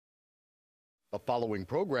The following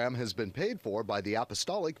program has been paid for by the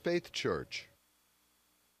Apostolic Faith Church.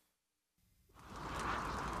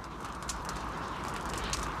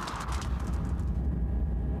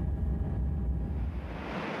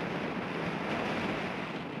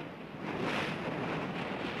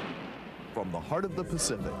 From the heart of the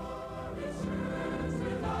Pacific,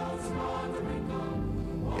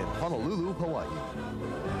 in Honolulu, Hawaii.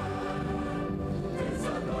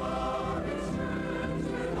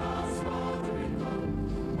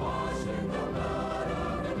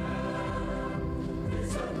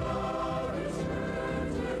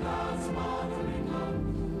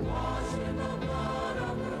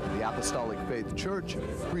 The Apostolic Faith Church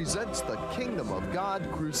presents the Kingdom of God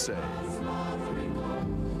Crusade.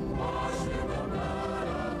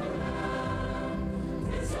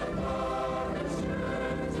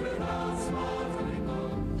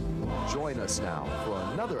 Join us now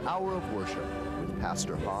for another hour of worship with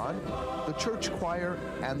Pastor Hahn, the church choir,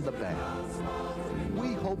 and the band.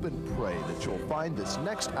 We hope and pray that you'll find this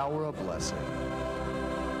next hour a blessing.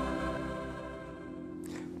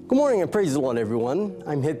 Good morning and praise the Lord, everyone.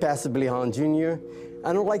 I'm Head Pastor Billy Hahn Jr., and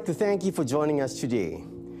I'd like to thank you for joining us today.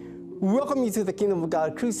 We welcome you to the Kingdom of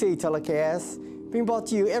God Crusade telecast, being brought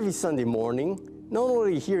to you every Sunday morning, not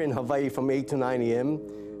only here in Hawaii from 8 to 9 a.m.,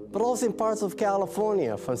 but also in parts of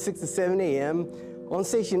California from 6 to 7 a.m. on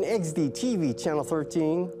station XD-TV Channel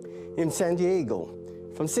 13 in San Diego,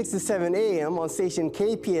 from 6 to 7 a.m. on station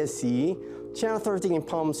KPSC Channel 13 in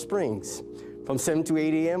Palm Springs, from 7 to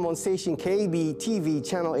 8 a.m. on station KB-TV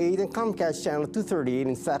Channel 8 and Comcast Channel 238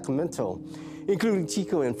 in Sacramento, including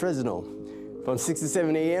Chico and Fresno, from 6 to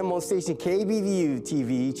 7 a.m. on station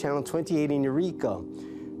KBVU-TV Channel 28 in Eureka,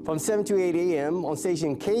 from 7 to 8 a.m. on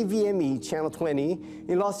station KVME Channel 20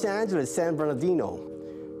 in Los Angeles, San Bernardino.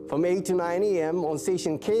 From 8 to 9 a.m. on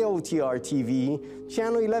station KOTR-TV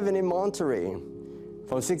Channel 11 in Monterey.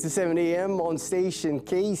 From 6 to 7 a.m. on station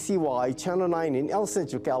KCY Channel 9 in El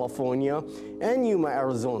Centro, California and Yuma,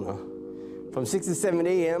 Arizona. From 6 to 7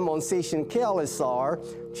 a.m. on station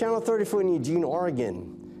KLSR Channel 34 in Eugene,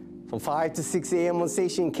 Oregon. From 5 to 6 a.m. on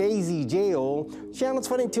station KZJO Channel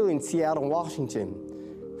 22 in Seattle, Washington.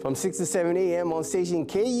 From 6 to 7 a.m. on station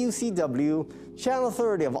KUCW, Channel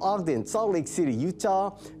 30 of Ogden, Salt Lake City,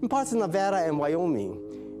 Utah, and parts of Nevada and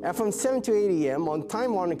Wyoming. And from 7 to 8 a.m. on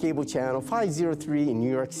Time Warner Cable Channel 503 in New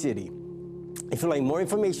York City. If you'd like more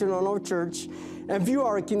information on our church and view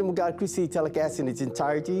our Kingdom of God Crusade telecast in its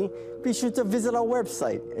entirety, be sure to visit our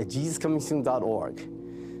website at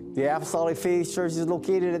JesusComingSoon.org. The Apostolic Faith Church is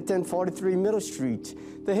located at 1043 Middle Street,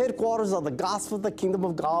 the headquarters of the Gospel of the Kingdom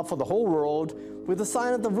of God for the whole world, with the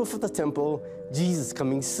sign on the roof of the temple, Jesus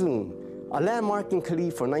Coming Soon, a landmark in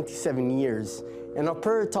Kalihi for 97 years, and a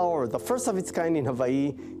prayer tower, the first of its kind in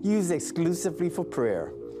Hawaii, used exclusively for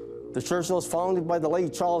prayer. The church was founded by the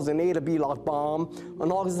late Charles and Ada B. Lochbaum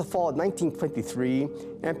on August the 4th, 1923,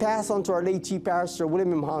 and passed on to our late Chief Pastor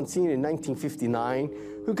William M. Hahn Sr. in 1959,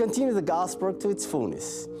 who continued the gospel work to its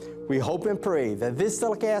fullness. We hope and pray that this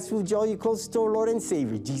telecast will draw you closer to our Lord and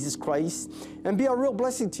Savior, Jesus Christ, and be a real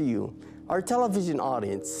blessing to you, our television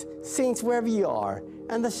audience, saints wherever you are,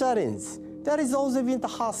 and the shut-ins, that is those of you in the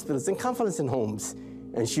hospitals and convalescent homes.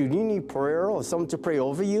 And should you need prayer or someone to pray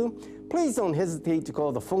over you, please don't hesitate to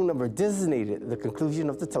call the phone number designated at the conclusion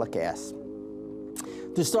of the telecast.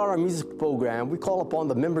 To start our music program, we call upon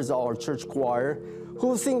the members of our church choir who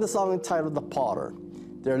will sing the song entitled The Potter.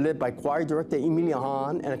 They're led by choir director Emilia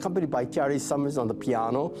Hahn and accompanied by Tiare Summers on the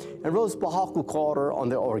piano and Rose Pahaku Carter on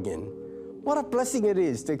the organ. What a blessing it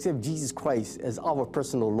is to accept Jesus Christ as our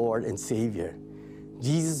personal Lord and Savior.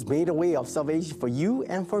 Jesus made a way of salvation for you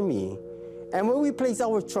and for me. And when we place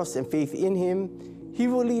our trust and faith in Him, He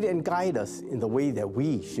will lead and guide us in the way that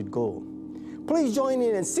we should go. Please join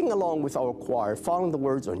in and sing along with our choir, following the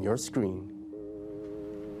words on your screen.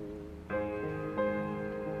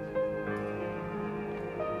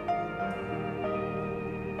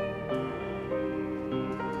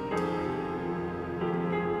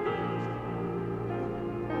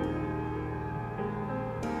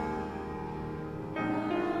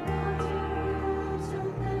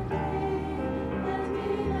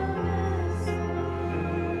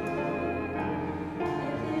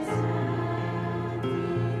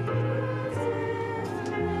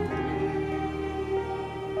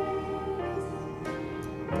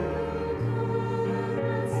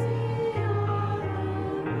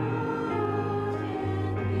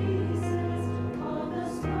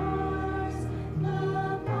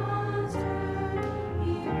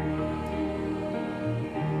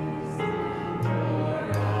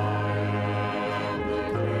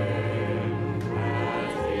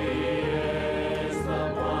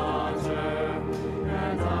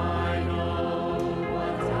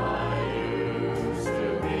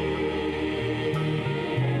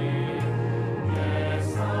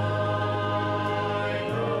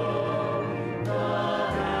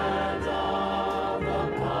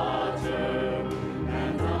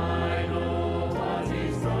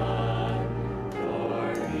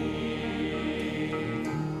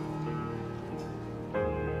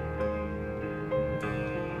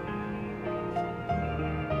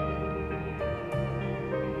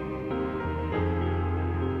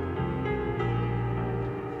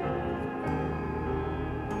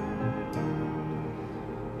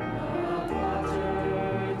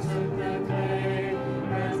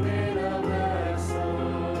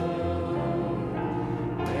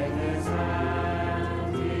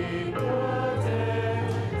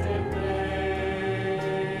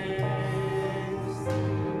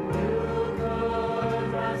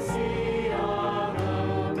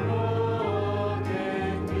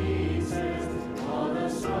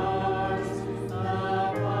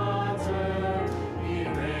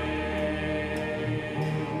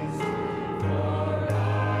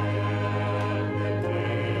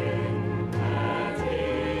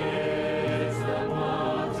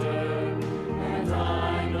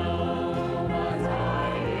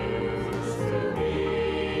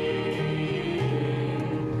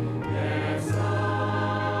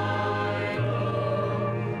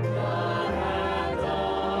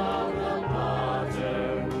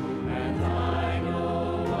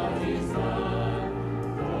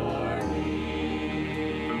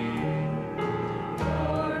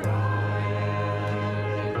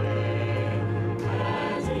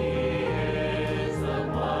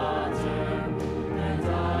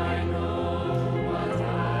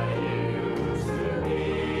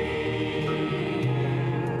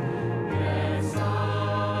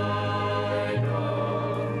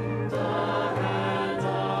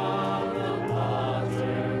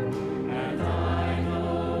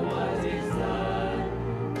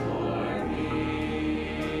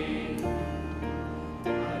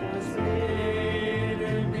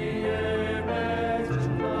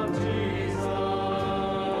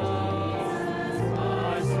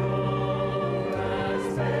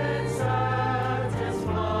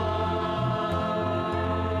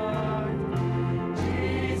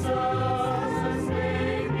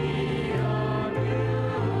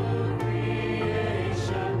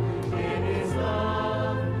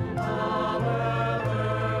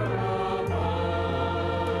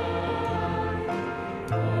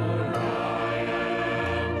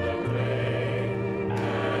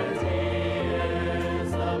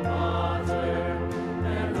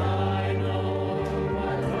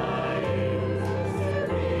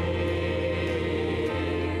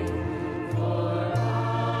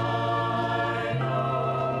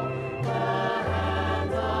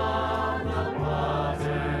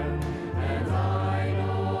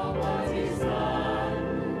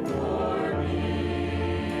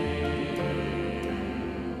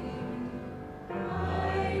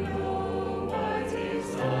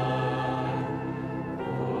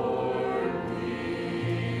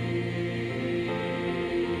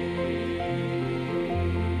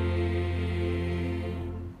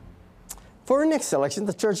 For our next selection,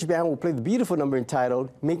 the church band will play the beautiful number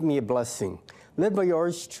entitled Make Me a Blessing, led by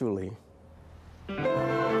yours truly.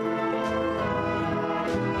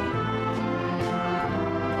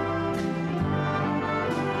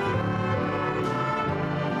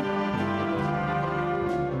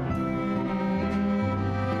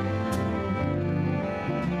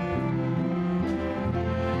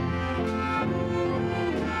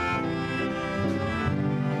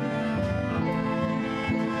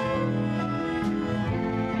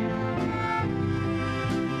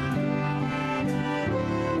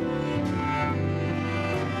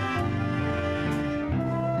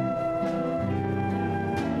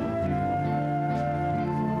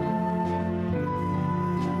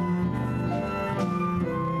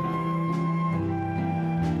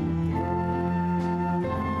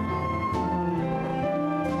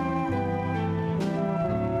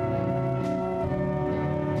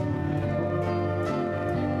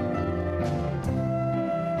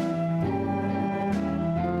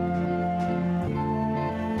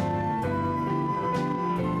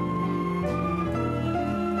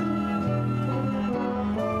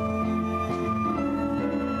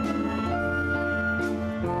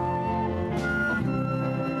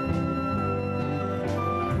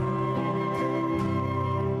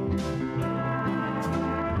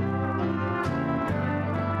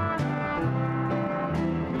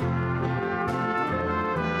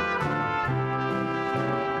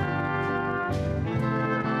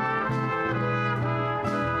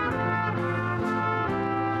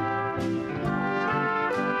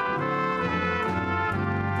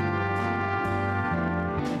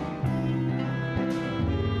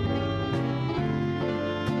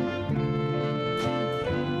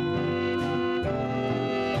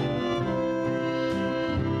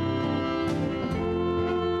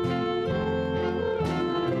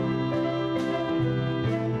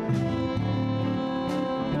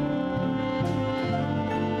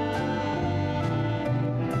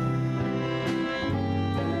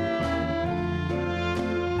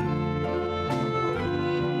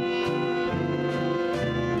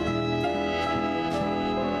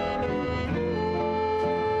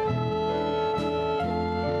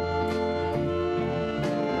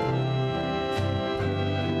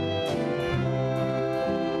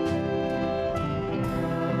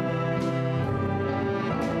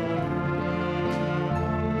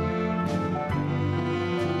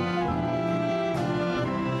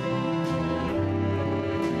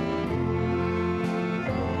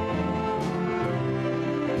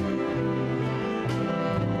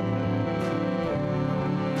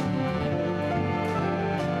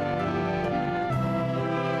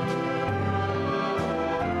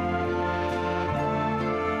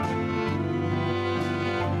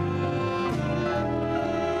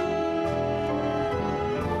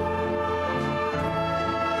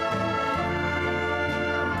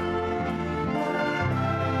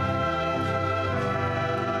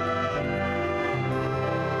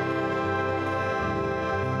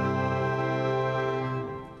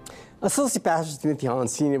 Associate Pastor Timothy Hahn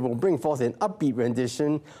Sr. will bring forth an upbeat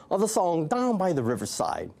rendition of the song Down by the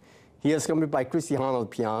Riverside. He is accompanied by Christy Hahn on the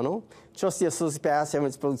piano, Trustee Associate Pastor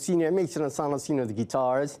Evans Bode Sr. and Mason Asano Sr. on the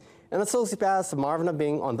guitars, and Associate Pastor Marvin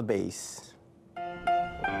Abing on the bass.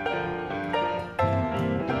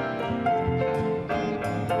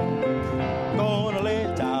 Gonna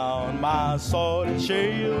lay down my sword and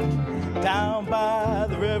shield down by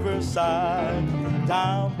the riverside,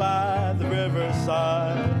 down by the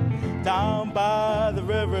riverside. Down by the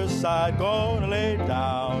riverside, gonna lay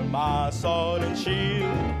down my sword and shield.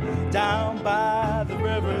 Down by the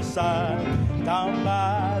riverside, down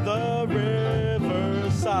by the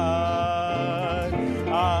riverside.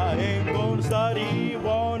 I ain't gonna study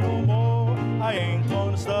war no more. I ain't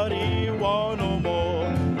gonna study war no more.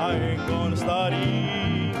 I ain't gonna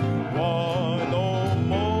study war no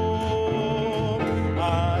more.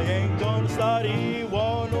 I ain't gonna study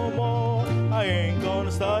war no more. I ain't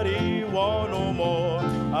gonna study war no more.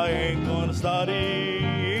 I ain't gonna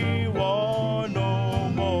study war no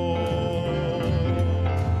more.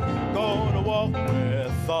 Gonna walk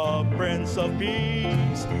with the Prince of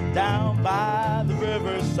Peace down by the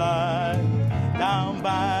riverside, down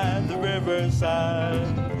by the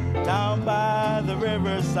riverside, down by the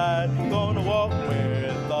riverside. Gonna walk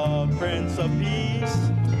with the Prince of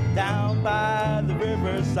Peace down by the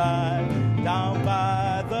riverside, down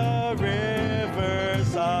by the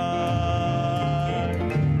riverside.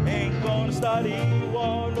 Ain't gonna study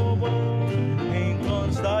war no more. Ain't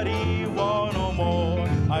gonna study war no more.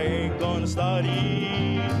 I ain't gonna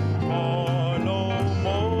study war no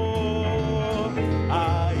more.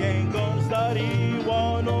 I ain't gonna study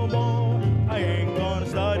war no more.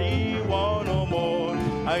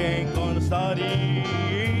 I ain't gonna study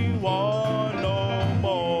war no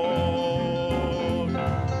more.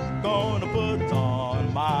 Gonna put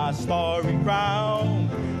on my starry crown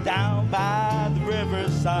down by the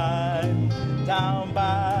riverside, down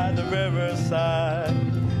by the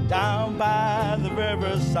riverside, down by the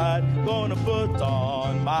riverside. Gonna put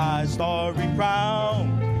on my starry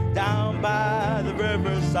crown down by the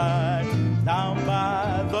riverside, down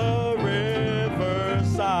by the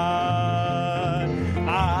riverside.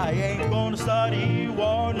 I ain't gonna study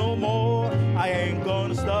war no more. I ain't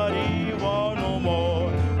gonna study war no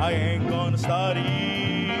more. I ain't gonna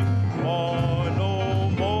study war no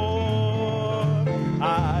more.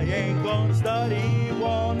 I ain't gonna study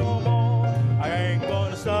war no more. I ain't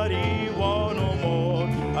gonna study war no more.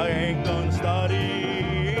 I ain't gonna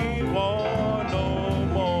study war no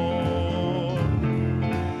more.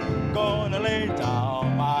 Gonna lay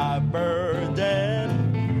down my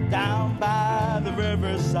burden down by the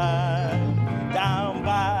riverside, down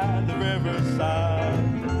by the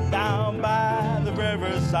riverside, down by the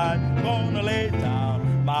riverside. Gonna lay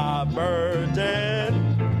down my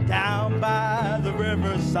burden down by the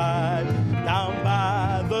riverside, down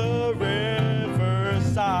by the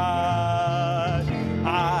riverside.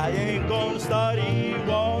 I ain't gonna study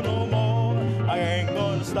war no more. I ain't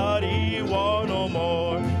gonna study war no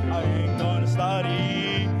more. I ain't gonna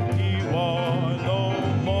study war no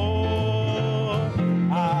more.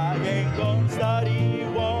 I ain't gonna study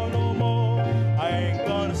war no more. I ain't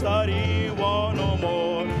gonna study war no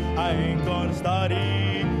more. I ain't gonna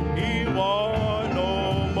study war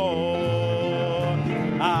no more.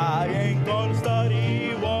 I ain't gonna study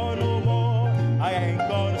war no more. I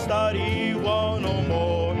ain't gonna study war no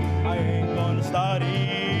more. I ain't gonna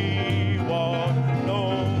study war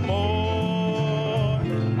no more.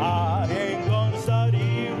 I ain't gonna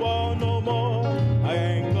study war no more. I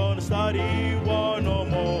ain't gonna study war no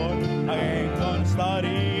more. I ain't gonna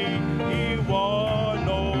study war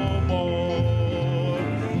no more.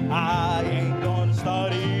 I ain't gonna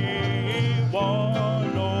study war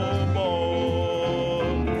no more.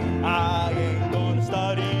 I ain't gonna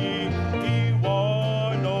study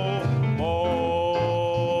war no more.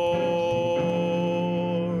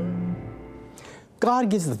 God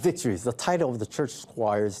Gives the Victory is the title of the church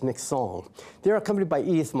choir's next song. They're accompanied by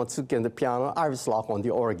Edith Matsuki on the piano, Iris Locke on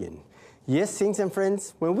the organ. Yes, saints and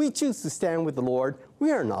friends, when we choose to stand with the Lord,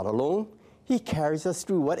 we are not alone. He carries us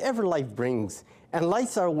through whatever life brings and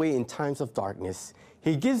lights our way in times of darkness.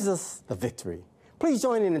 He gives us the victory. Please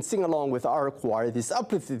join in and sing along with our choir this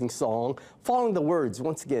uplifting song, following the words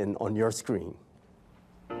once again on your screen.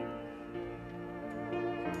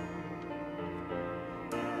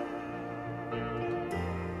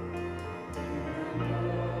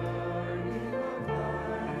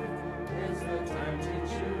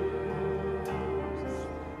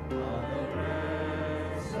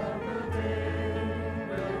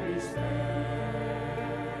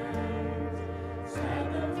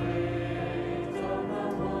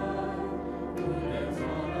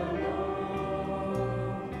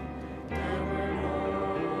 Never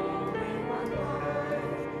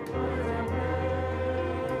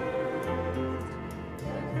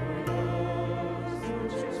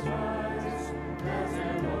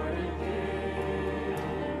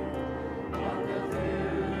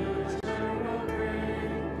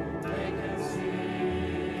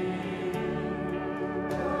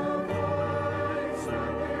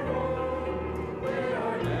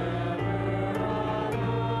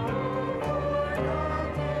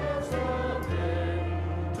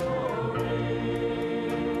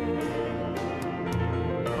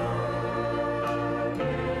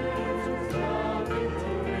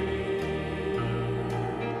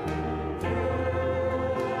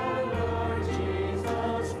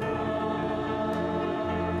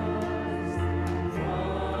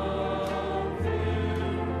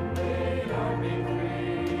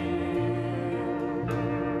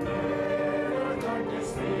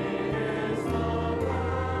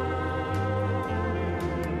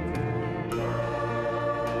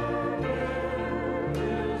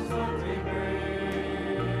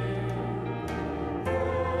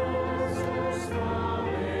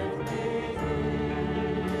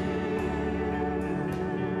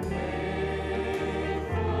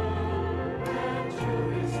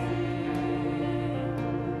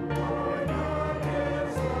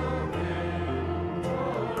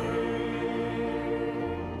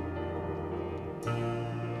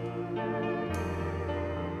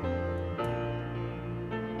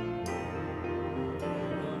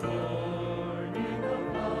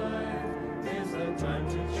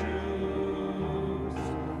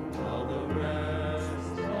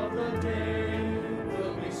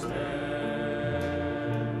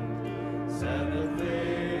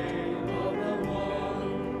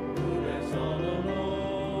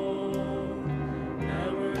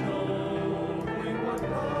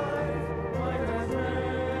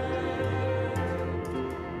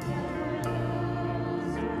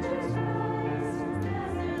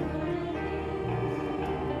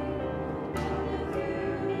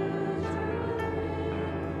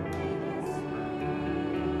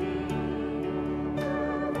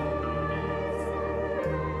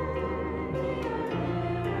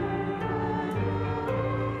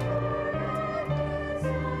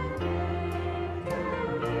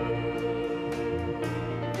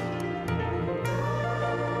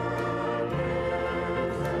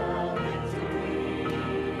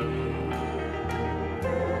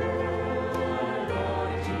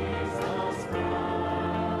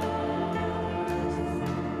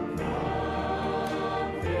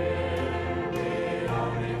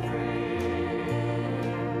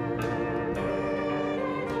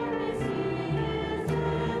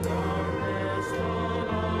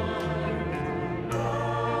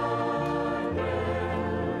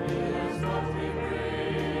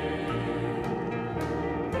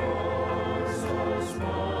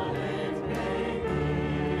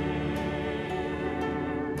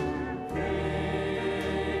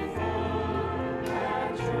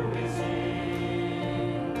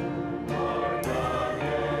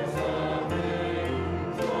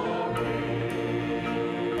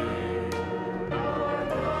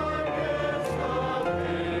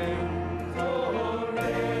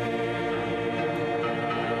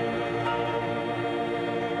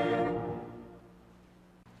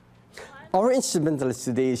Our instrumentalist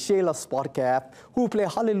today is Shayla Spotcap, who will play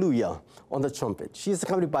Hallelujah on the trumpet. She is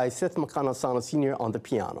accompanied by Seth Makano-Sano Sr. on the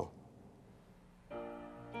piano.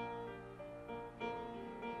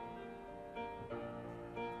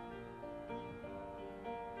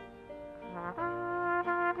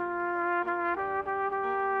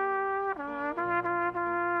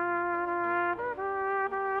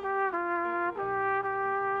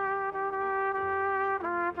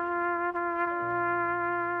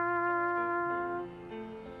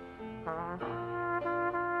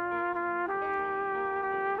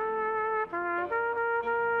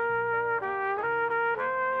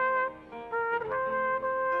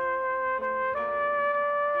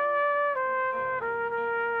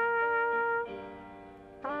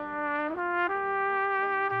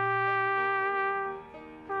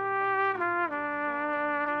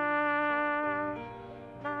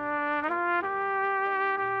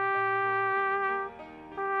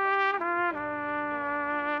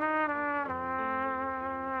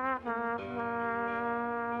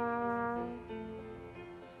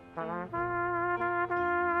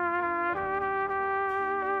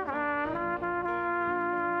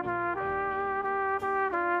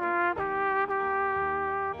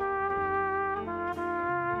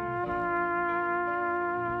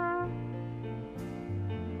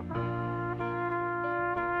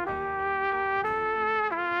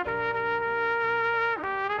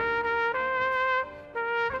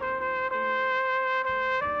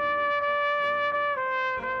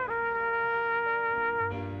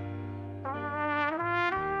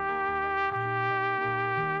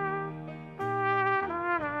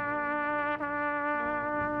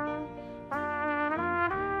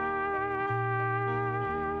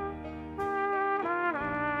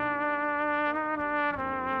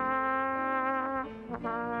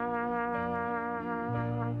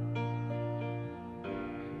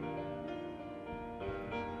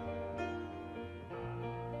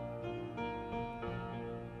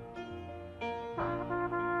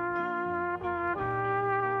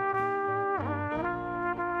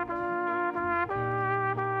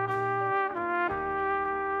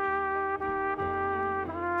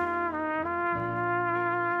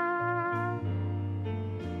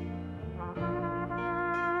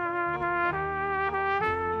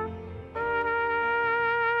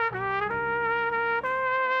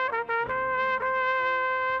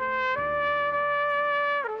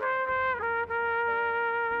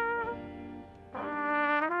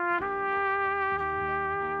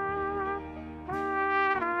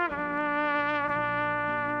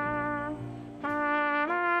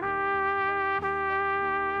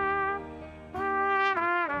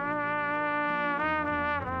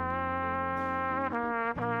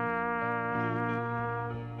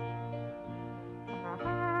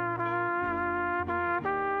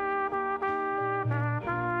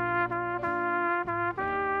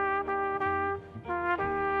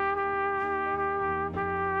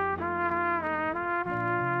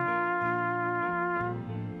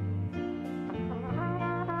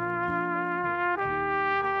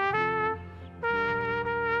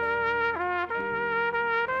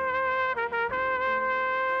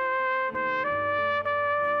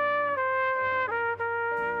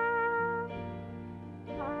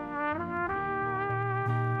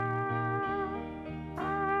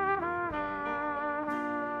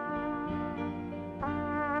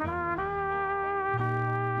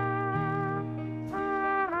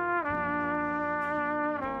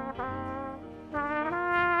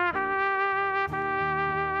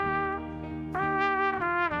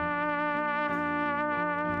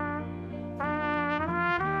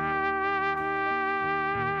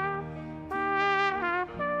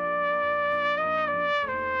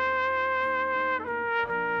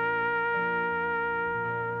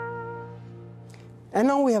 And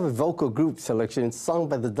now we have a vocal group selection sung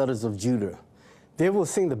by the Daughters of Judah. They will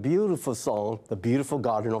sing the beautiful song, The Beautiful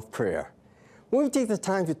Garden of Prayer. When we take the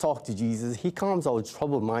time to talk to Jesus, he calms our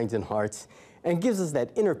troubled minds and hearts and gives us that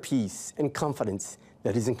inner peace and confidence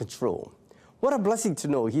that he's in control. What a blessing to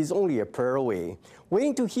know he's only a prayer away,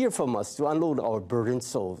 waiting to hear from us to unload our burdened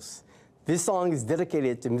souls. This song is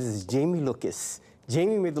dedicated to Mrs. Jamie Lucas.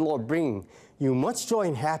 Jamie, may the Lord bring you much joy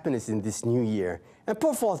and happiness in this new year and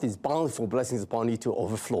pour forth his bountiful blessings upon you to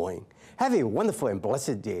overflowing. Have a wonderful and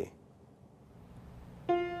blessed day.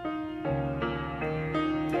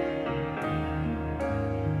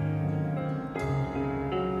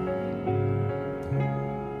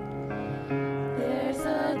 There's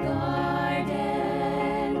a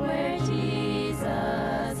garden where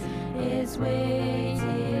Jesus is waiting.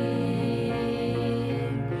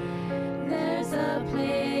 There's a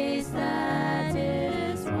place that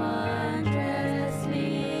is wonderful.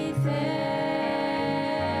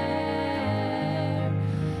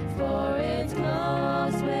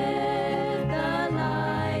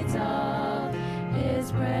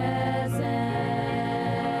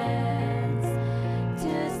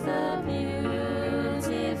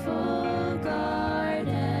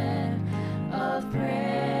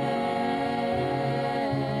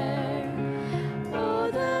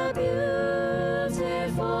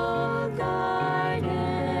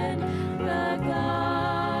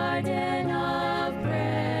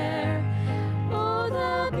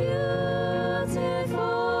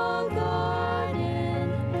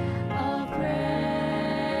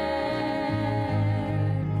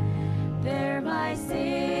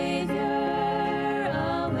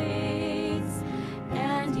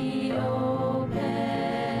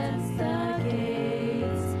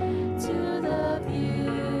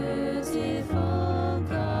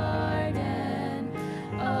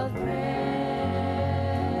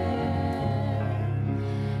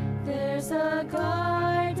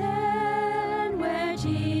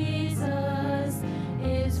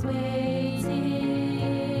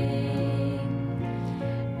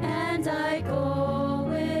 and I go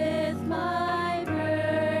with my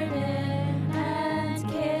burden and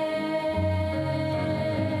care,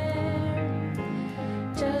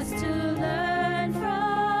 just to learn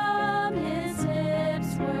from his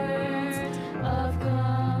lips words of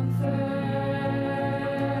comfort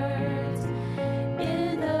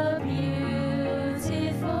in the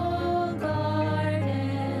beautiful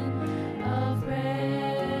garden of prayer.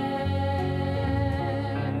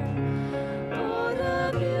 Oh,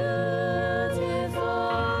 the beautiful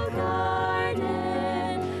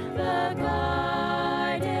garden, the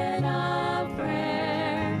garden of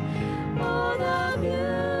prayer. Oh, the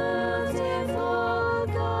beautiful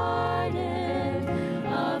garden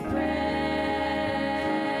of prayer.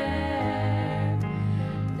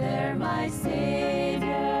 There my Savior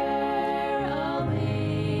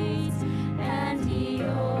awaits, and he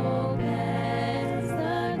opens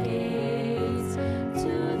the gates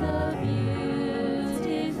to the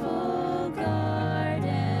beautiful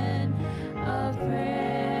garden of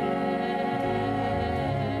prayer.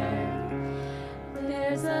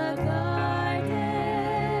 There's a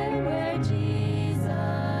garden where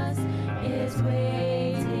Jesus is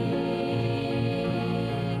waiting,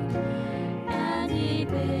 and he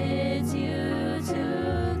bids you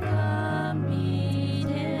to come meet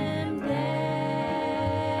him there,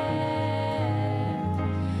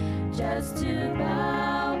 just to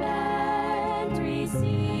bow and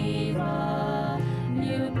receive a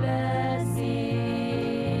new blessing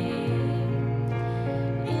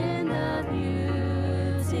in the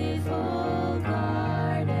beautiful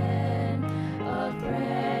garden of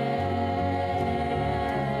prayer.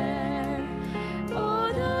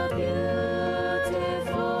 Oh, the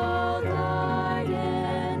beautiful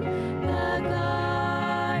garden, the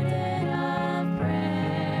garden of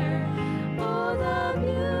prayer. Oh, the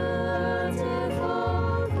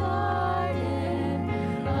beautiful garden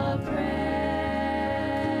of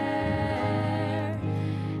prayer.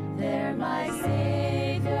 There my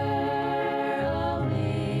Savior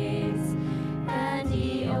awaits, and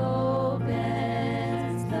he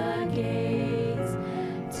opens the gates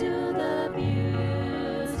to the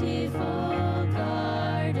beautiful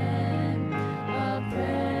garden of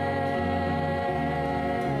prayer.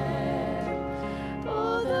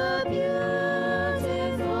 Oh, the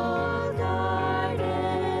beautiful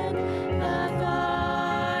garden, the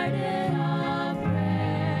garden of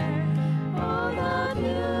prayer. Oh, the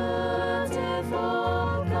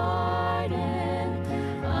beautiful garden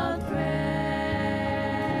of prayer.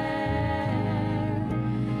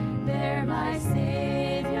 There my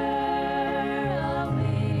Savior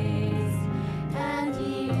awaits, and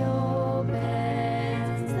he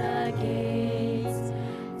opens the gates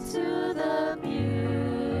to the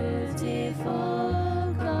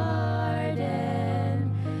beautiful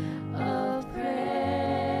garden of prayer.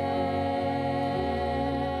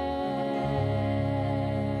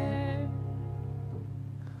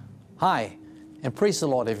 Hi, and praise the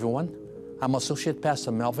Lord, everyone. I'm Associate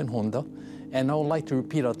Pastor Melvin Honda, and I would like to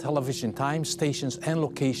repeat our television times, stations, and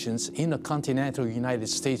locations in the continental United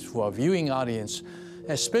States for our viewing audience,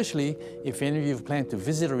 especially if any of you plan to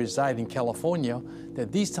visit or reside in California,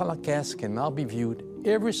 that these telecasts can now be viewed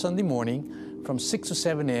every Sunday morning from 6 to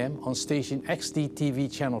 7 a.m. on station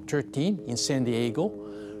XD-TV Channel 13 in San Diego,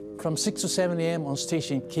 from 6 to 7 a.m. on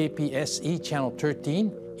station KPSE Channel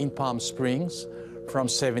 13 in Palm Springs, from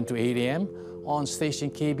 7 to 8 a.m. on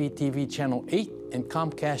station KBTV Channel 8 and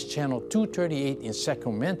Comcast Channel 238 in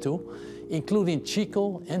Sacramento, including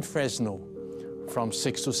Chico and Fresno, from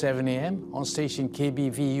 6 to 7 a.m. on station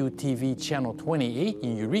KBVU TV Channel 28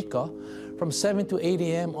 in Eureka, from 7 to 8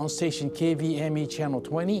 a.m. on station KVME Channel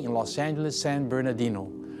 20 in Los Angeles, San Bernardino,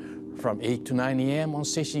 from 8 to 9 a.m. on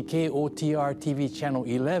station KOTR TV Channel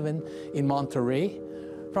 11 in Monterey,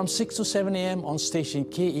 from 6 to 7 a.m. on station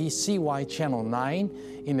KECY Channel 9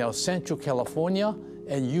 in El Centro, California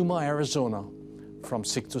and Yuma, Arizona, from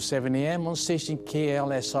 6 to 7 a.m. on station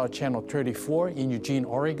KLSR Channel 34 in Eugene,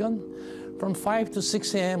 Oregon, from 5 to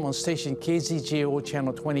 6 a.m. on station KZJO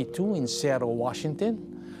Channel 22 in Seattle, Washington,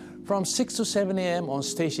 from 6 to 7 a.m. on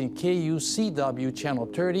station KUCW Channel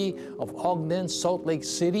 30 of Ogden, Salt Lake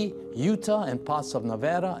City, Utah, and parts of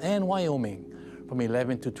Nevada and Wyoming, from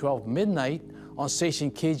 11 to 12 midnight on station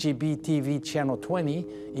KGB TV Channel 20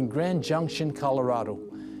 in Grand Junction, Colorado,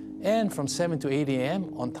 and from 7 to 8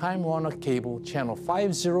 a.m. on Time Warner Cable Channel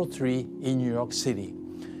 503 in New York City.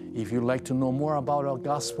 If you'd like to know more about our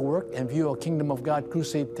gospel work and view our Kingdom of God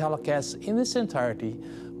Crusade telecasts in its entirety,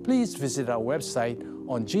 please visit our website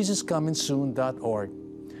on JesusComingSoon.org.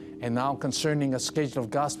 And now concerning a schedule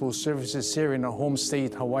of gospel services here in our home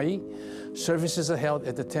state, Hawaii, services are held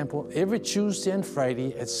at the temple every Tuesday and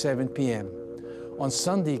Friday at 7 p.m. On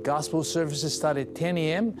Sunday, gospel services start at 10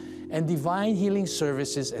 a.m. and divine healing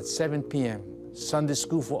services at 7 p.m. Sunday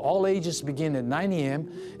school for all ages begin at 9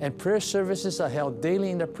 a.m. and prayer services are held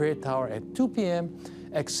daily in the prayer tower at 2 p.m.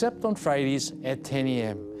 except on Fridays at 10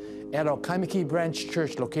 a.m. At our Kaimiki Branch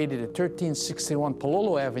Church located at 1361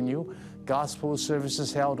 Palolo Avenue, gospel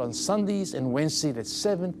services held on Sundays and Wednesdays at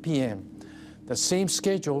 7 p.m. The same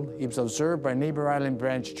schedule is observed by Neighbor Island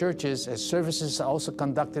branch churches, as services are also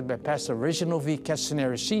conducted by Pastor Reginald V.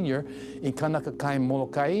 Castaneri Sr. in Kanakakai,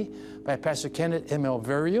 Molokai, by Pastor Kenneth M.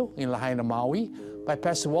 Alverio in Lahaina, Maui, by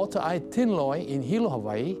Pastor Walter I. Tinloy in Hilo,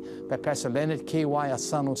 Hawaii, by Pastor Leonard K.Y.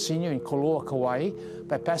 Asano Sr. in Koloa, Kauai,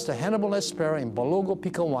 by Pastor Hannibal Espera in Balogo,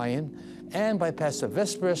 Pikawayan, and by Pastor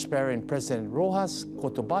Vesper Espera in President Rojas,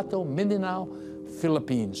 Cotabato, Mindanao,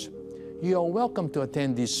 Philippines. You are welcome to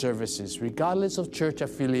attend these services, regardless of church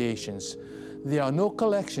affiliations. There are no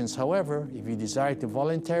collections. However, if you desire to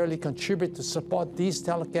voluntarily contribute to support these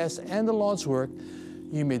telecasts and the Lord's work,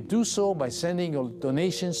 you may do so by sending your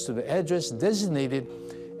donations to the address designated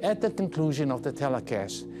at the conclusion of the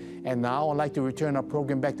telecast. And now I'd like to return our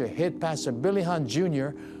program back to Head Pastor Billy Hahn Jr.,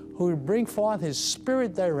 who will bring forth his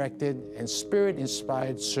Spirit-directed and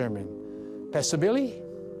Spirit-inspired sermon. Pastor Billy?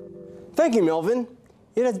 Thank you, Melvin.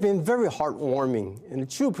 It has been very heartwarming and a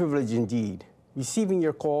true privilege indeed, receiving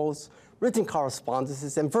your calls, written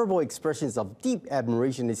correspondences, and verbal expressions of deep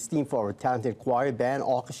admiration and esteem for our talented choir, band,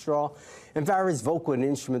 orchestra, and various vocal and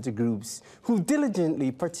instrumental groups who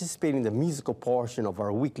diligently participate in the musical portion of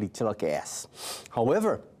our weekly telecasts.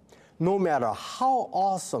 However, no matter how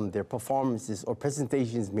awesome their performances or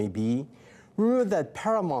presentations may be, remember that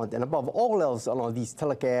paramount and above all else on these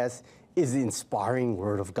telecasts is the inspiring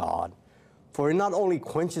Word of God. For it not only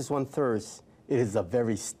quenches one's thirst, it is the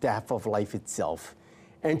very staff of life itself,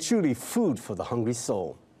 and truly food for the hungry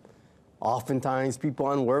soul. Oftentimes,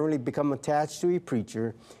 people unwillingly become attached to a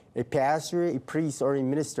preacher, a pastor, a priest, or a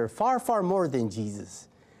minister, far, far more than Jesus.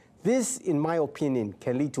 This, in my opinion,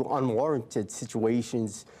 can lead to unwarranted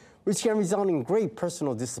situations which can result in great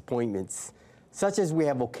personal disappointments, such as we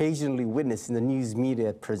have occasionally witnessed in the news media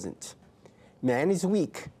at present. Man is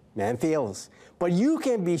weak, man fails, but you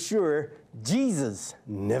can be sure Jesus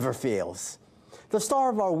never fails. The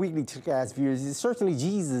star of our weekly telecast, viewers, is certainly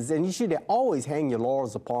Jesus, and you should always hang your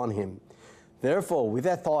laurels upon him. Therefore, with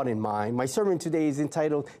that thought in mind, my sermon today is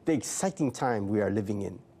entitled, The Exciting Time We Are Living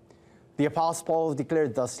In. The Apostle Paul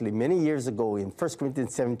declared thusly many years ago in 1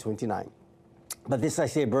 Corinthians 7:29, But this I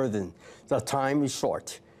say, brethren, the time is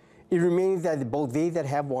short. It remains that both they that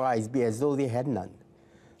have wives be as though they had none.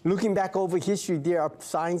 Looking back over history, there are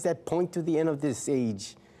signs that point to the end of this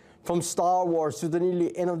age. From Star Wars to the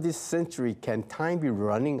nearly end of this century, can time be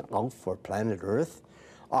running out for planet Earth?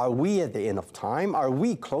 Are we at the end of time? Are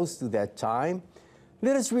we close to that time?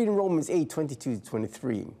 Let us read in Romans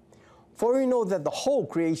 8:22-23. For we know that the whole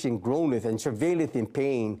creation groaneth and travaileth in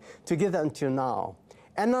pain together until now.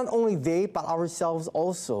 And not only they, but ourselves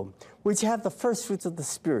also, which have the first fruits of the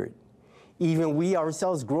Spirit. Even we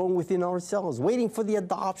ourselves groan within ourselves, waiting for the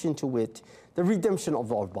adoption to wit, the redemption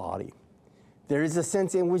of our body. There is a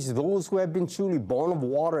sense in which those who have been truly born of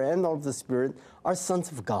water and of the Spirit are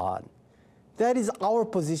sons of God. That is our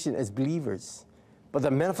position as believers. But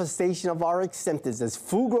the manifestation of our acceptance as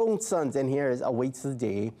full-grown sons and heirs awaits the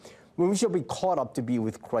day when we shall be caught up to be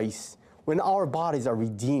with Christ, when our bodies are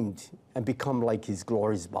redeemed and become like his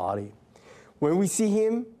glorious body. When we see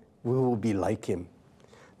him, we will be like him.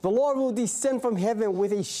 The Lord will descend from heaven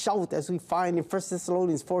with a shout, as we find in 1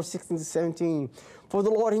 Thessalonians 4:16-17. For the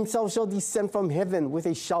Lord himself shall descend from heaven with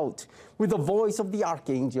a shout, with the voice of the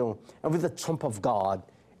archangel, and with the trump of God,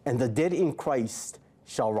 and the dead in Christ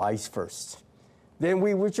shall rise first. Then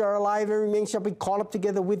we which are alive and remain shall be caught up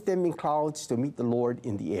together with them in clouds to meet the Lord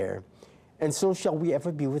in the air. And so shall we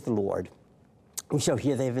ever be with the Lord. We shall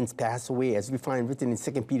hear the heavens pass away, as we find written in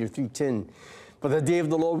 2 Peter 3:10. But the day of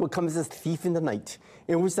the Lord will come as a thief in the night,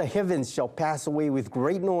 in which the heavens shall pass away with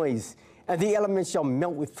great noise, and the elements shall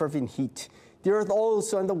melt with fervent heat. The earth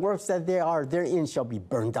also and the works that there are therein shall be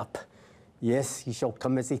burned up. Yes, he shall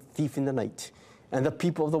come as a thief in the night, and the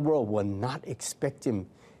people of the world will not expect him,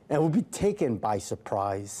 and will be taken by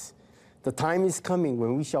surprise. The time is coming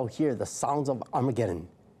when we shall hear the sounds of Armageddon.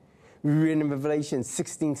 We read in Revelation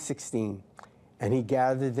 16:16, and he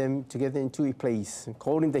gathered them together into a place,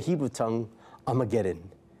 called in the Hebrew tongue,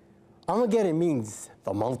 Armageddon. Armageddon means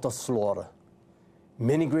the Mount of Slaughter.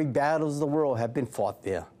 Many great battles of the world have been fought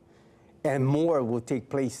there, and more will take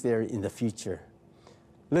place there in the future.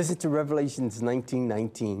 Listen to Revelations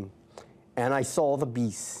 19:19. And I saw the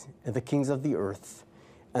beasts and the kings of the earth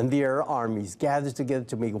and their armies gathered together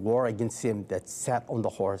to make war against him that sat on the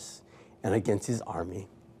horse and against his army.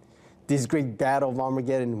 This great battle of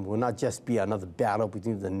Armageddon will not just be another battle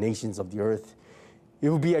between the nations of the earth. It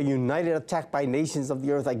will be a united attack by nations of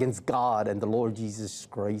the earth against God and the Lord Jesus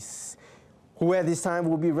Christ, who at this time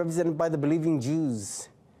will be represented by the believing Jews.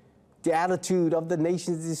 The attitude of the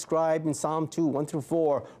nations is described in Psalm 2, 1 through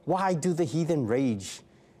 4. Why do the heathen rage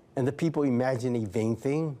and the people imagine a vain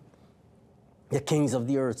thing? The kings of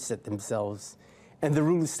the earth set themselves, and the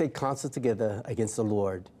rulers take counsel together against the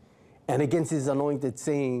Lord and against his anointed,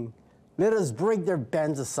 saying, let us break their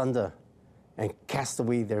bands asunder and cast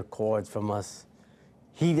away their cords from us.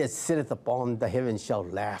 He that sitteth upon the heavens shall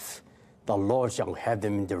laugh. The Lord shall have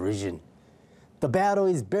them in derision. The battle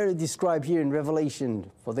is barely described here in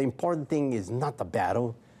Revelation, for the important thing is not the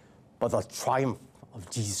battle, but the triumph of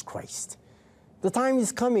Jesus Christ. The time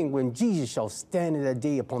is coming when Jesus shall stand in that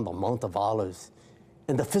day upon the Mount of Olives,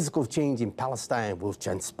 and the physical change in Palestine will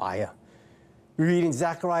transpire. We read in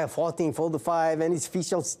Zechariah 14, 4-5, and his feet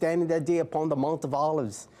shall stand in that day upon the Mount of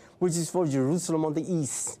Olives, which is for Jerusalem on the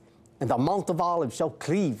east, and the Mount of Olives shall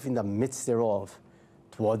cleave in the midst thereof,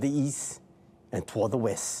 toward the east and toward the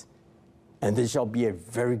west. And there shall be a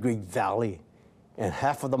very great valley, and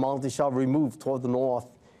half of the mountain shall remove toward the north,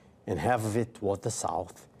 and half of it toward the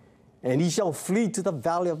south. And he shall flee to the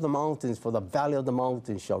valley of the mountains, for the valley of the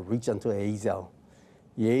mountains shall reach unto Hazel.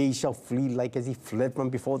 Yea, he shall flee like as he fled from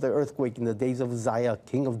before the earthquake in the days of Uzziah,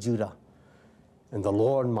 king of Judah. And the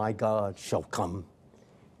Lord my God shall come,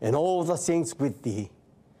 and all the saints with thee.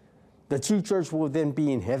 The true church will then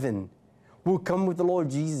be in heaven. We'll come with the Lord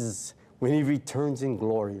Jesus when he returns in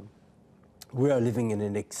glory. We are living in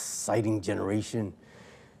an exciting generation,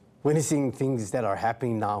 witnessing things that are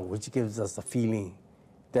happening now, which gives us the feeling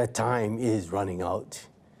that time is running out.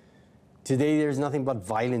 Today, there's nothing but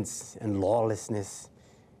violence and lawlessness,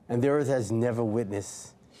 and the earth has never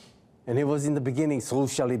witnessed. And it was in the beginning, so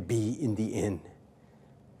shall it be in the end.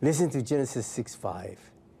 Listen to Genesis 6:5.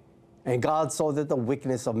 And God saw that the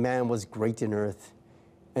wickedness of man was great in earth,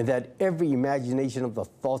 and that every imagination of the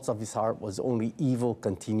thoughts of his heart was only evil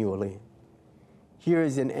continually. Here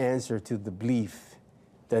is an answer to the belief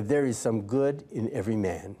that there is some good in every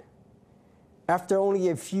man. After only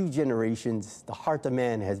a few generations, the heart of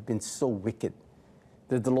man has been so wicked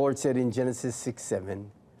that the Lord said in Genesis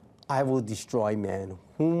 6:7, I will destroy man,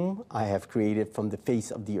 whom I have created from the face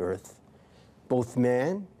of the earth, both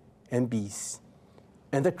man and beast,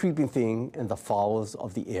 and the creeping thing and the fowls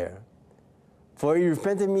of the air. For he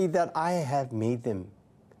repented me that I have made them.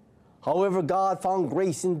 However, God found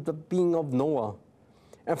grace in the being of Noah.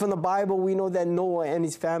 And from the Bible, we know that Noah and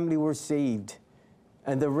his family were saved,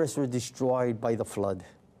 and the rest were destroyed by the flood.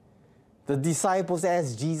 The disciples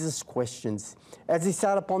asked Jesus questions as he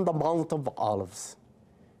sat upon the Mount of Olives.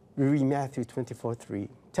 We read Matthew 24:3.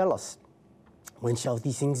 Tell us, when shall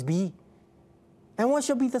these things be? And what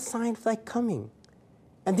shall be the sign of thy coming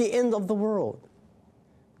and the end of the world?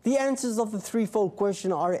 The answers of the threefold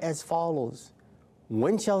question are as follows.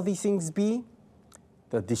 When shall these things be?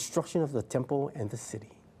 The destruction of the temple and the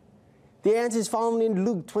city. The answer is found in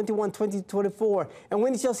Luke 21:20-24. And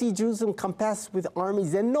when you shall see Jerusalem compassed with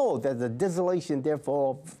armies, then know that the desolation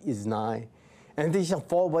therefore is nigh. And they shall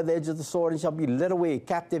fall by the edge of the sword and shall be led away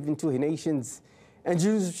captive into nations. And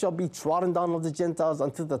Jerusalem shall be trodden down of the Gentiles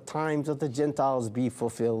until the times of the Gentiles be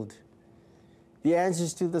fulfilled. The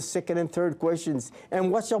answers to the second and third questions,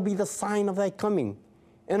 and what shall be the sign of thy coming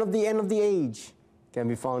and of the end of the age, can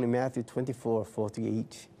be found in Matthew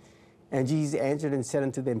 24:4-8. And Jesus answered and said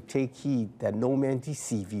unto them, take heed that no man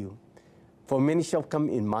deceive you. For many shall come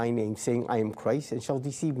in my name, saying, I am Christ, and shall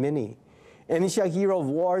deceive many. And ye shall hear of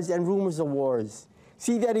wars and rumors of wars.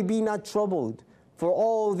 See that ye be not troubled, for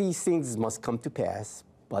all these things must come to pass,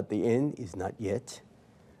 but the end is not yet.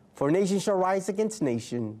 For nation shall rise against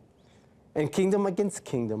nation, and kingdom against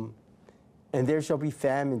kingdom, and there shall be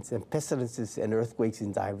famines and pestilences and earthquakes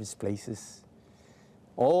in divers places.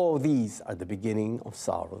 All these are the beginning of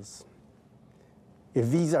sorrows. If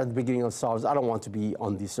these are the beginning of sorrows, I don't want to be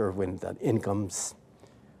on this earth when the end comes.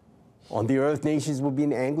 On the earth, nations will be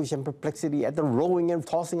in anguish and perplexity at the rowing and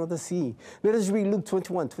tossing of the sea. Let us read Luke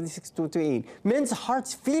 21:26-28. Men's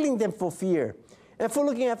hearts feeling them for fear, and for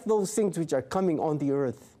looking after those things which are coming on the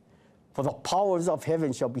earth. For the powers of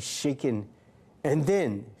heaven shall be shaken, and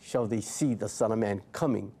then shall they see the Son of Man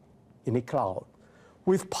coming in a cloud,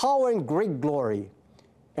 with power and great glory.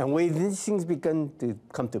 And when these things begin to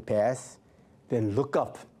come to pass, then look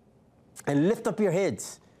up and lift up your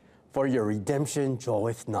heads, for your redemption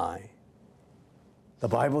draweth nigh. The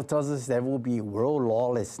Bible tells us there will be world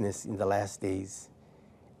lawlessness in the last days,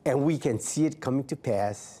 and we can see it coming to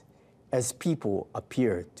pass as people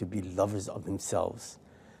appear to be lovers of themselves,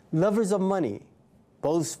 lovers of money,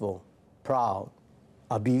 boastful, proud,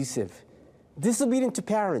 abusive, disobedient to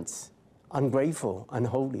parents, ungrateful,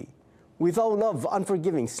 unholy, without love,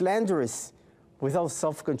 unforgiving, slanderous, without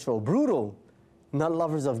self-control, brutal, not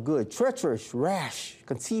lovers of good, treacherous, rash,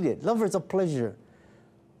 conceited, lovers of pleasure,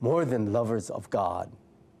 more than lovers of God,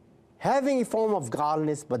 having a form of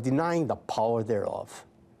godliness but denying the power thereof.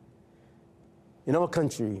 In our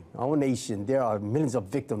country, our nation, there are millions of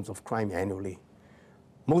victims of crime annually.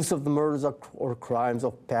 Most of the murders or crimes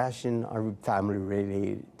of passion are family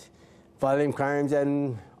related. Violent crimes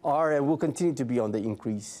are and will continue to be on the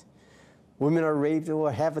increase. Women are raped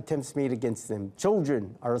or have attempts made against them.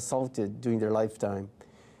 Children are assaulted during their lifetime.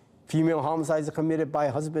 Female homicides are committed by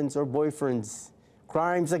husbands or boyfriends.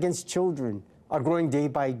 Crimes against children are growing day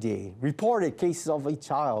by day. Reported cases of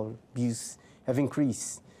child abuse have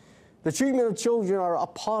increased. The treatment of children are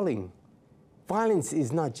appalling. Violence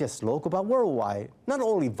is not just local, but worldwide. Not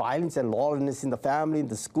only violence and lawlessness in the family, in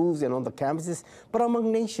the schools, and on the campuses, but among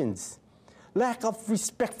nations. Lack of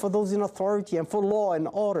respect for those in authority and for law and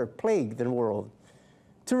order plague the world.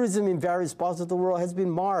 Tourism in various parts of the world has been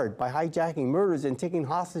marred by hijacking, murders, and taking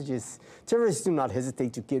hostages. Terrorists do not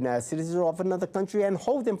hesitate to kidnap citizens of another country and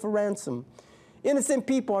hold them for ransom. Innocent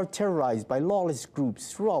people are terrorized by lawless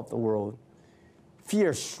groups throughout the world.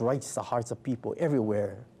 Fear strikes the hearts of people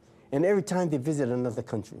everywhere, and every time they visit another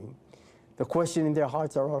country. The question in their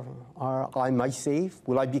hearts are am I safe?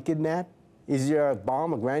 Will I be kidnapped? Is there a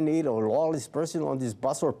bomb, a grenade, or a lawless person on this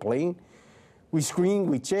bus or plane? We screen,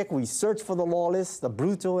 we check, we search for the lawless, the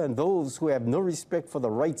brutal, and those who have no respect for the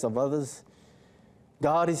rights of others.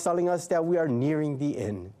 God is telling us that we are nearing the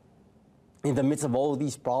end. In the midst of all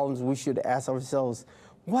these problems, we should ask ourselves,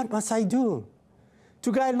 what must I do?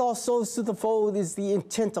 To guide lost souls to the fold is the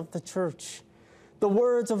intent of the church. The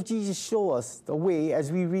words of Jesus show us the way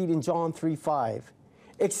as we read in John 3:5.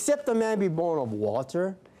 Except a man be born of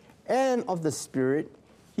water and of the Spirit,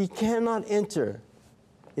 he cannot enter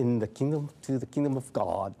to the kingdom of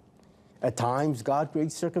God. At times, God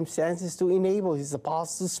creates circumstances to enable his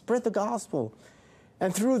apostles to spread the gospel,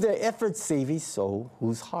 and through their efforts save a soul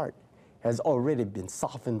whose heart has already been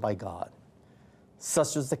softened by God.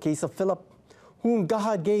 Such was the case of Philip, whom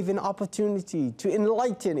God gave an opportunity to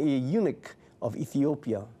enlighten a eunuch of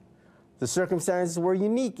Ethiopia. The circumstances were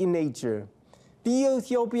unique in nature. The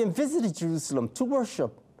Ethiopian visited Jerusalem to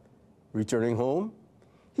worship. Returning home,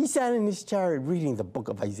 he sat in his chariot reading the book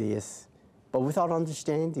of Isaiah, but without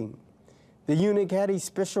understanding. The eunuch had a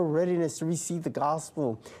special readiness to receive the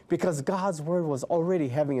gospel because God's word was already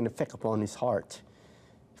having an effect upon his heart.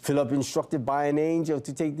 Philip, instructed by an angel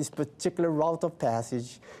to take this particular route of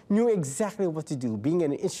passage, knew exactly what to do, being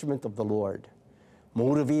an instrument of the Lord.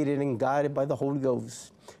 Motivated and guided by the Holy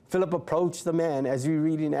Ghost, Philip approached the man, as we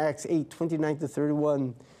read in Acts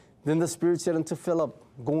 8:29-31. Then the Spirit said unto Philip,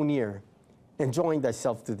 Go near, and join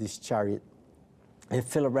thyself to this chariot. And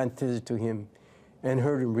Philip ran thither to him, and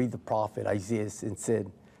heard him read the prophet Isaiah, and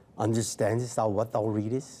said, Understandest thou what thou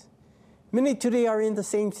readest? Many today are in the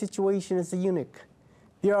same situation as the eunuch.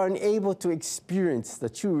 They are unable to experience the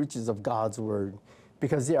true riches of God's word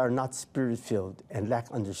because they are not spirit-filled and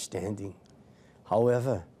lack understanding.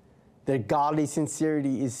 However, their godly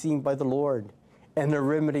sincerity is seen by the Lord, and the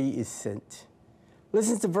remedy is sent.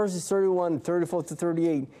 Listen to verses 31,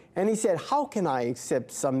 34-38. And he said, How can I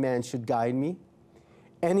except some man should guide me?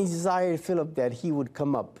 And he desired Philip that he would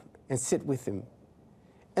come up and sit with him.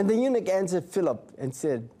 And the eunuch answered Philip and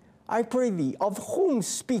said, I pray thee, of whom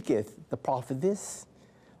speaketh the prophet this?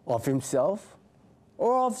 Of himself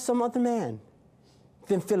or of some other man?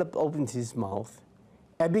 Then Philip opened his mouth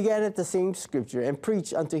and began at the same scripture and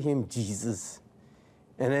preached unto him Jesus.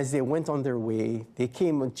 And as they went on their way, they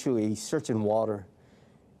came unto a certain water.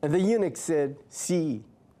 And the eunuch said, See,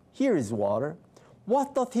 here is water.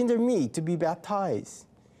 What doth hinder me to be baptized?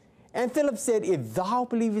 And Philip said, If thou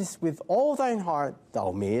believest with all thine heart,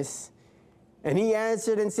 thou mayest. And he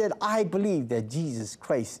answered and said, I believe that Jesus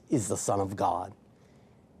Christ is the Son of God.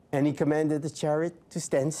 And he commanded the chariot to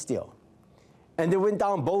stand still. And they went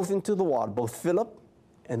down both into the water, both Philip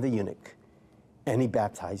and the eunuch. And he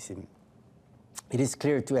baptized him. It is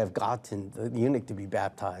clear to have gotten the eunuch to be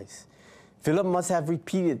baptized. Philip must have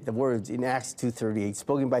repeated the words in Acts 2:38,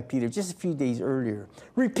 spoken by Peter just a few days earlier.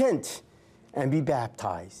 Repent and be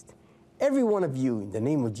baptized, every one of you, in the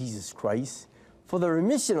name of Jesus Christ, for the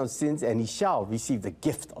remission of sins, and he shall receive the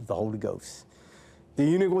gift of the Holy Ghost. The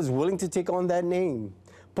eunuch was willing to take on that name,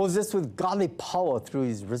 possessed with godly power through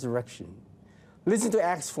his resurrection. Listen to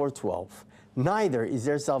Acts 4:12. Neither is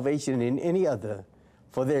there salvation in any other,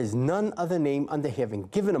 for there is none other name under heaven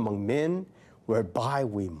given among men whereby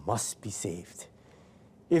we must be saved.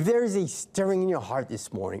 If there is a stirring in your heart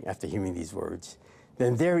this morning after hearing these words,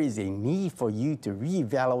 then there is a need for you to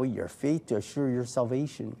reevaluate your faith to assure your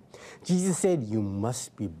salvation. Jesus said you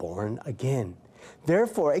must be born again.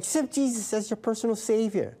 Therefore, accept Jesus as your personal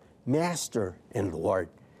Savior, Master, and Lord.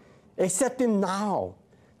 Accept Him now.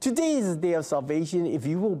 Today is the day of salvation if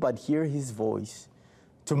you will but hear His voice.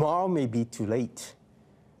 Tomorrow may be too late.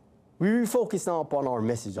 We refocus now upon our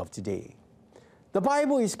message of today. The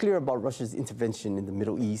Bible is clear about Russia's intervention in the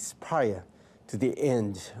Middle East prior to the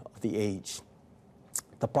end of the age.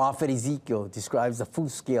 The prophet Ezekiel describes a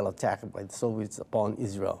full-scale attack by the Soviets upon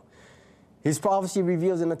Israel. His prophecy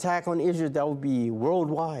reveals an attack on Israel that will be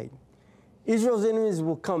worldwide. Israel's enemies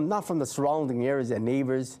will come not from the surrounding areas and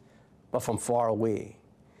neighbors, but from far away.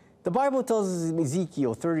 The Bible tells us in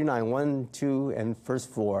Ezekiel 39, 1, 2, and verse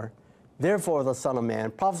 4, Therefore, the Son of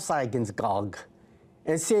Man, prophesy against Gog,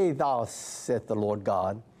 and say, Thus saith the Lord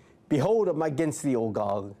God, Behold, I'm against thee, O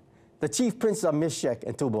Gog, the chief prince of Meshech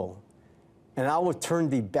and Tubal. And I will turn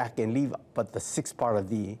thee back and leave but the sixth part of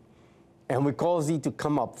thee, and will cause thee to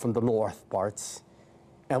come up from the north parts,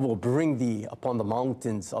 and will bring thee upon the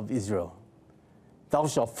mountains of Israel. Thou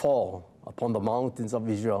shalt fall upon the mountains of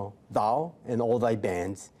Israel, thou and all thy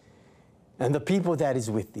bands, and the people that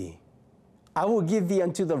is with thee. I will give thee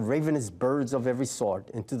unto the ravenous birds of every sort,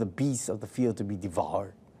 and to the beasts of the field to be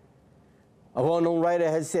devoured. A well-known writer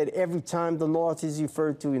has said every time the north is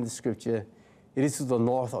referred to in the scripture, it is to the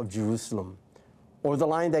north of Jerusalem, or the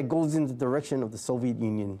line that goes in the direction of the Soviet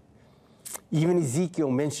Union. Even Ezekiel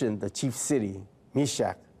mentioned the chief city,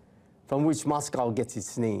 Meshech, from which Moscow gets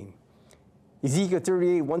its name. Ezekiel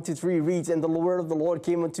 38, 1-3 reads, And the word of the Lord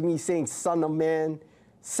came unto me, saying, Son of man,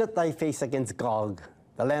 set thy face against Gog,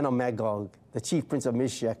 the land of Magog, the chief prince of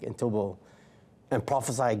Meshech and Tubal, and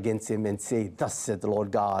prophesy against him, and say, Thus said the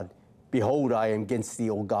Lord God, Behold, I am against thee,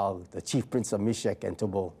 O Gog, the chief prince of Meshech and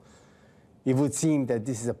Tubal. It would seem that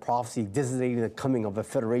this is a prophecy designating the coming of a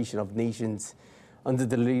federation of nations under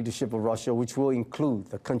the leadership of Russia, which will include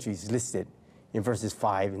the countries listed in verses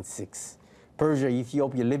 5 and 6. Persia,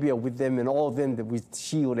 Ethiopia, Libya with them, and all of them with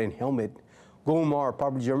shield and helmet. Gomar,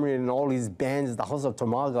 Papa Germany, and all his bands, the house of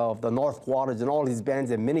Tomaga of the North Quarters, and all his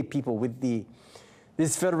bands, and many people with thee.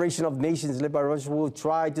 This federation of nations led by Russia will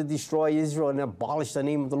try to destroy Israel and abolish the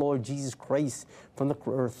name of the Lord Jesus Christ from the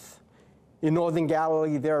earth. In northern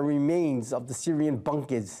Galilee, there are remains of the Syrian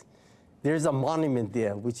bunkers. There's a monument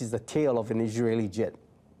there, which is the tail of an Israeli jet.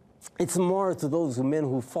 It's a memorial to those men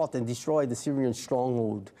who fought and destroyed the Syrian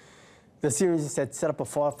stronghold. The Syrians had set up a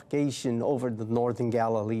fortification over the northern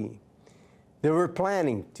Galilee. They were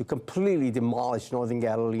planning to completely demolish northern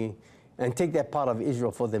Galilee and take that part of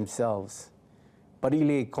Israel for themselves. But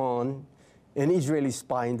Elia Khan, an Israeli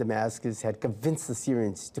spy in Damascus, had convinced the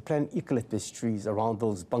Syrians to plant eucalyptus trees around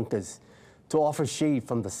those bunkers to offer shade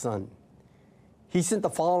from the sun. He sent the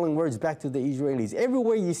following words back to the Israelis.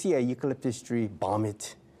 Everywhere you see a eucalyptus tree, bomb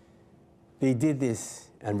it. They did this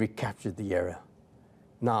and recaptured the area.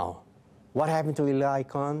 Now, what happened to Eli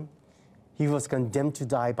Khan? He was condemned to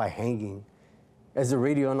die by hanging. As the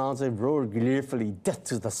radio announcer roared gleefully, death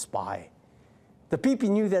to the spy. The people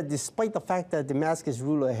knew that despite the fact that Damascus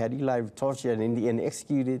ruler had Eli tortured and in the end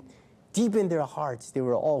executed, deep in their hearts, they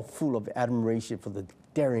were all full of admiration for the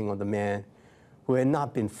daring of the man who had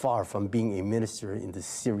not been far from being a minister in the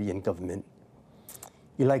Syrian government.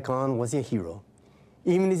 Eli Khan was a hero.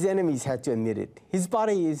 Even his enemies had to admit it. His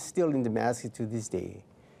body is still in Damascus to this day.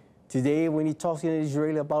 Today, when he talks to an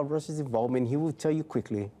Israeli about Russia's involvement, he will tell you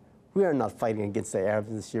quickly, we are not fighting against the Arabs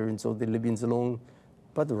and the Syrians or the Libyans alone,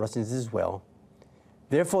 but the Russians as well.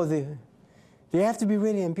 Therefore, they have to be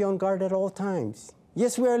ready and be on guard at all times.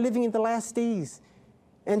 Yes, we are living in the last days,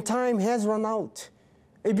 and time has run out.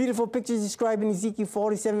 A beautiful picture is described in Ezekiel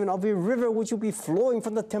 47 of a river which will be flowing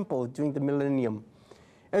from the temple during the millennium.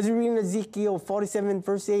 As we read in Ezekiel 47,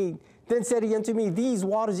 verse 8, Then said he unto me, These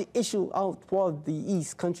waters issue out toward the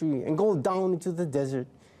east country, and go down into the desert,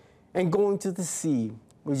 and go into the sea,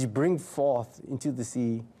 which bring forth into the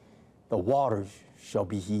sea, the waters shall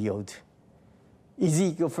be healed.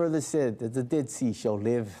 Ezekiel further said that the Dead Sea shall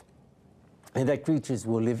live, and that creatures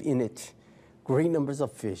will live in it. Great numbers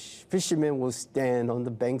of fish. Fishermen will stand on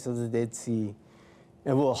the banks of the Dead Sea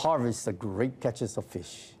and will harvest the great catches of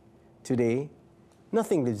fish. Today,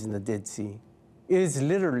 nothing lives in the Dead Sea. It is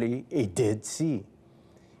literally a dead sea.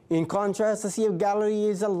 In contrast, the Sea of Galilee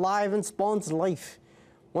is alive and spawns life.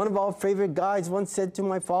 One of our favorite guides once said to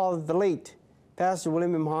my father, the late Pastor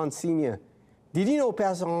William M. Hahn Sr., Did you know,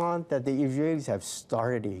 Pastor Han, that the Israelis have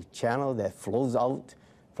started a channel that flows out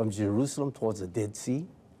from Jerusalem towards the Dead Sea?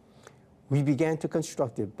 We began to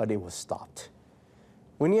construct it, but it was stopped.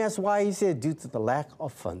 When he asked why, he said, due to the lack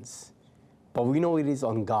of funds. But we know it is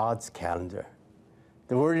on God's calendar.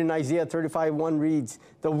 The word in Isaiah 35:1 reads,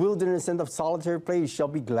 the wilderness and the solitary place shall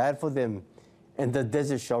be glad for them, and the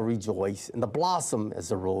desert shall rejoice, and the blossom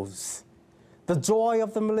as a rose. The joy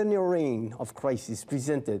of the millennial reign of Christ is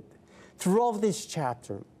presented throughout this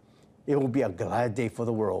chapter. It will be a glad day for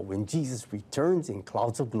the world when Jesus returns in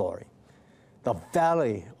clouds of glory. The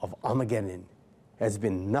valley of Armageddon has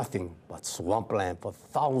been nothing but swampland for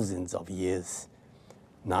thousands of years.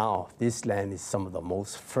 Now, this land is some of the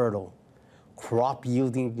most fertile,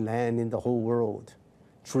 crop-yielding land in the whole world.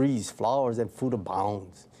 Trees, flowers, and food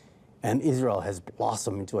abound. And Israel has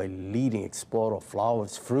blossomed into a leading exporter of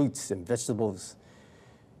flowers, fruits, and vegetables.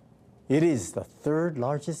 It is the third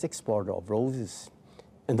largest exporter of roses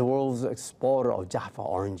and the world's exporter of Jaffa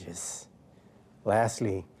oranges.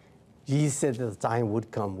 Lastly, Jesus said that the time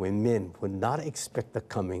would come when men would not expect the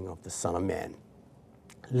coming of the Son of Man.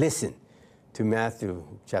 Listen to Matthew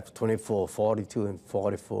chapter 24, 42 and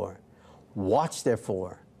 44. Watch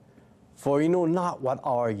therefore, for you know not what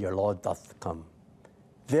hour your Lord doth come.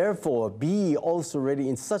 Therefore be ye also ready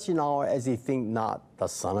in such an hour as ye think not the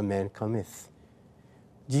Son of Man cometh.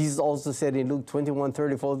 Jesus also said in Luke 21,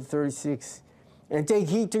 34 to 36, and take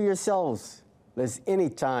heed to yourselves, lest any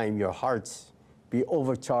time your hearts be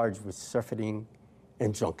overcharged with surfeiting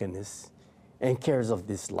and drunkenness and cares of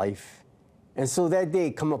this life, and so that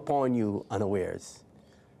day come upon you unawares.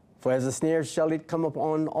 For as a snare shall it come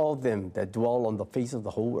upon all them that dwell on the face of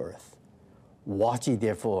the whole earth. Watch ye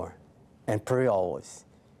therefore, and pray always,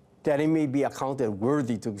 that it may be accounted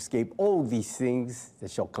worthy to escape all these things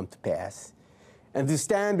that shall come to pass, and to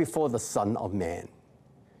stand before the Son of Man.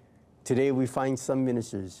 Today we find some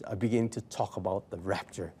ministers are beginning to talk about the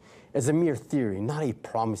rapture as a mere theory, not a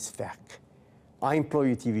promised fact. I implore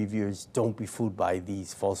you, TV viewers, don't be fooled by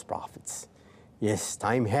these false prophets. Yes,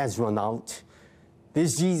 time has run out.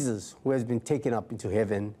 This Jesus who has been taken up into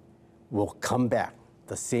heaven will come back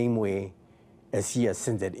the same way as he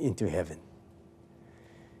ascended into heaven.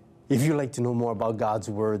 If you'd like to know more about God's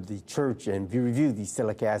Word, the church, and review these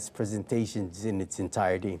telecast presentations in its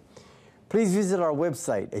entirety, please visit our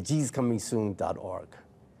website at jesuscomingsoon.org.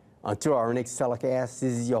 Until our next telecast,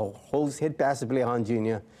 this is your host, Head Pastor Billy Hahn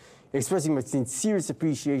Jr., expressing my sincerest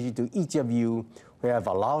appreciation to each of you who have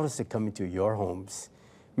allowed us to come into your homes.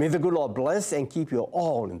 May the good Lord bless and keep you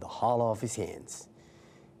all in the hollow of his hands.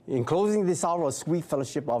 In closing this hour of sweet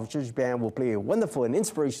fellowship, our church band will play a wonderful and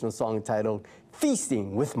inspirational song entitled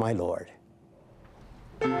Feasting with My Lord.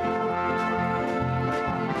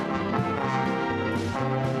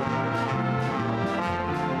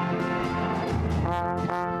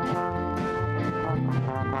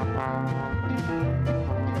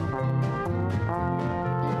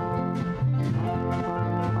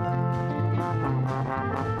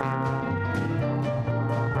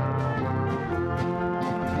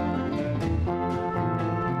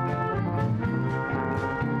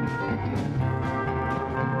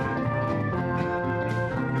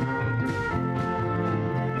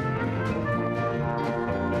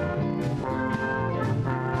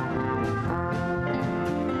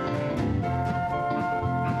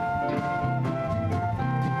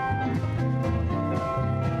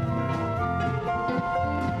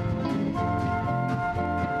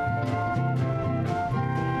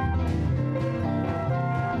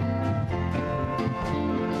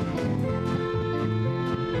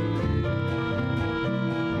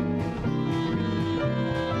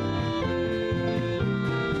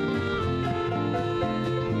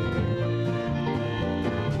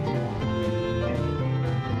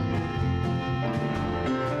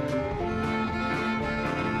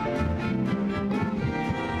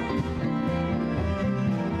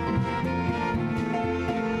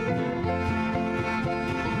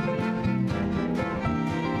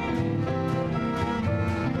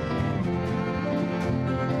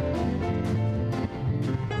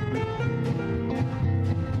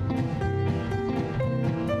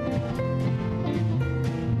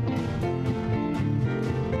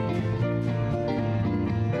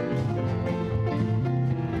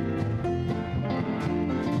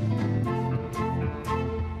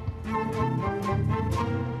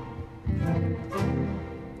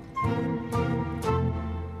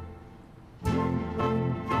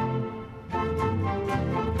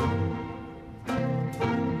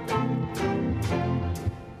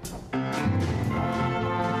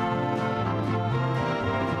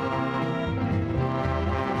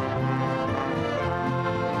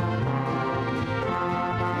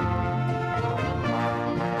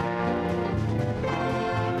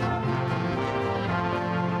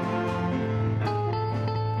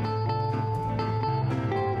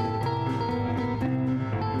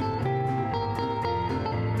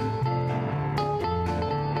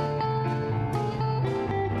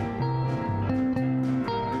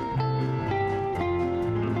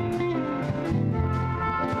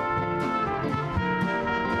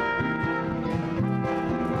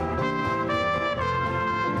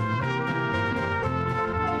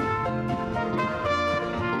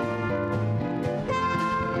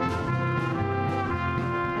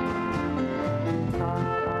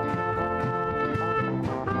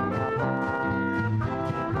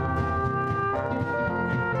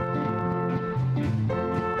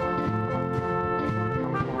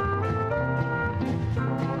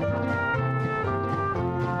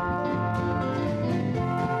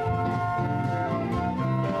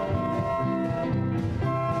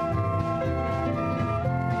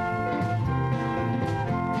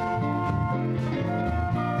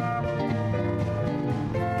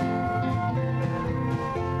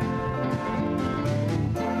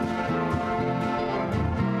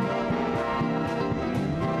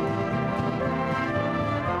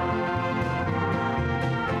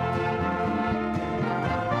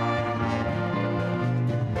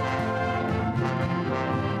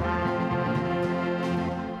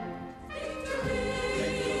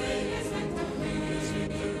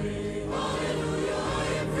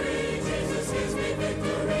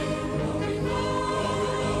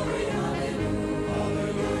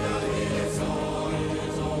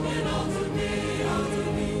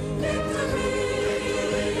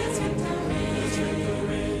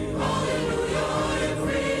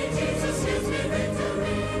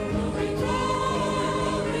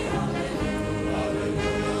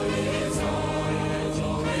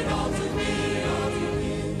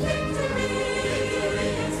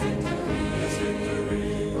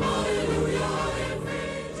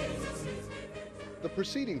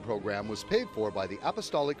 preceding program was paid for by the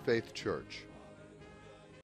Apostolic Faith Church.